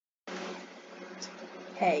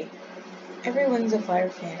Hey, everyone's a fire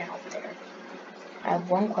fan out there. I have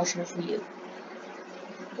one question for you.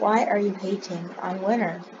 Why are you hating on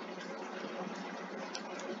Winter?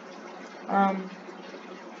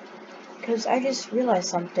 Because I just realized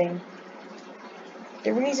something.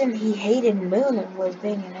 The reason he hated Moon was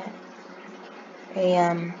being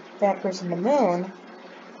a bad person to Moon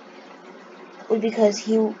was because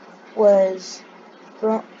he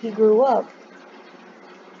grew up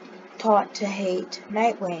taught to hate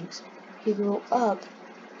Nightwings. He grew up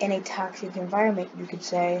in a toxic environment, you could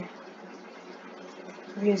say,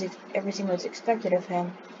 where everything was expected of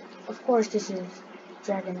him. Of course, this is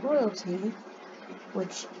Dragon royalty,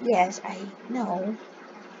 which, yes, I know,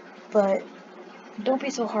 but don't be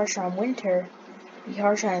so harsh on Winter. Be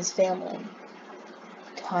harsh on his family.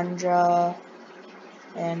 Tundra,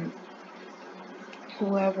 and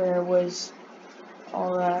whoever was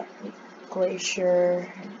all that,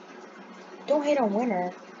 Glacier. Don't hate on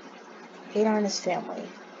Winter. Hate on his family.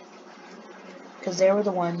 Because they were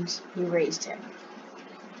the ones who raised him.